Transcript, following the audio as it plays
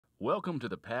Welcome to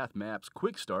the PathMaps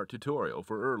Quick Start tutorial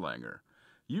for Erlanger.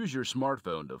 Use your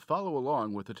smartphone to follow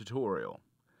along with the tutorial.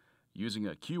 Using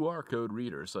a QR code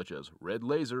reader such as Red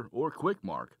Laser or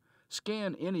QuickMark,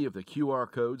 scan any of the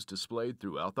QR codes displayed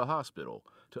throughout the hospital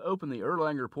to open the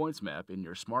Erlanger PointsMap in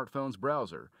your smartphone's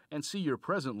browser and see your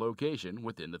present location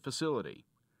within the facility.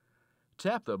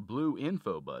 Tap the blue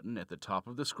Info button at the top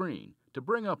of the screen to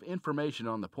bring up information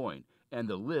on the point and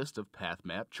the list of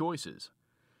PathMap choices.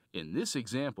 In this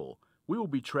example, we will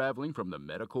be traveling from the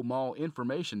Medical Mall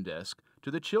Information Desk to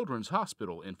the Children's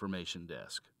Hospital Information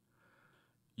Desk.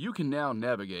 You can now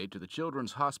navigate to the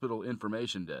Children's Hospital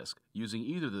Information Desk using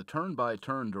either the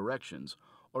turn-by-turn directions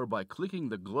or by clicking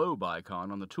the globe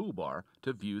icon on the toolbar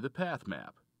to view the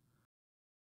PathMap.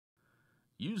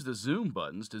 Use the zoom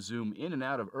buttons to zoom in and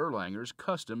out of Erlanger's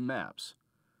custom maps.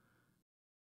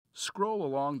 Scroll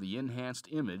along the enhanced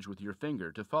image with your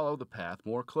finger to follow the path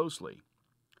more closely.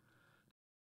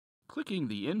 Clicking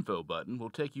the Info button will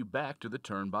take you back to the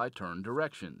turn-by-turn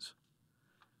directions.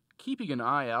 Keeping an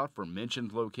eye out for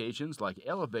mentioned locations like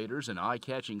elevators and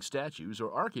eye-catching statues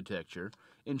or architecture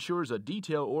ensures a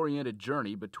detail-oriented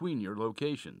journey between your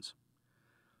locations.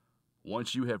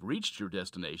 Once you have reached your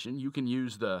destination, you can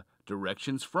use the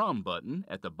Directions From button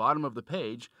at the bottom of the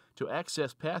page to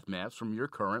access PathMaps from your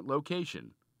current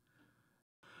location.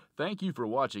 Thank you for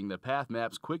watching the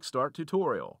PathMaps Quick Start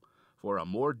tutorial. For a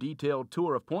more detailed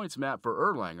tour of PointsMap for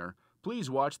Erlanger, please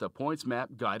watch the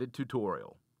PointsMap guided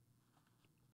tutorial.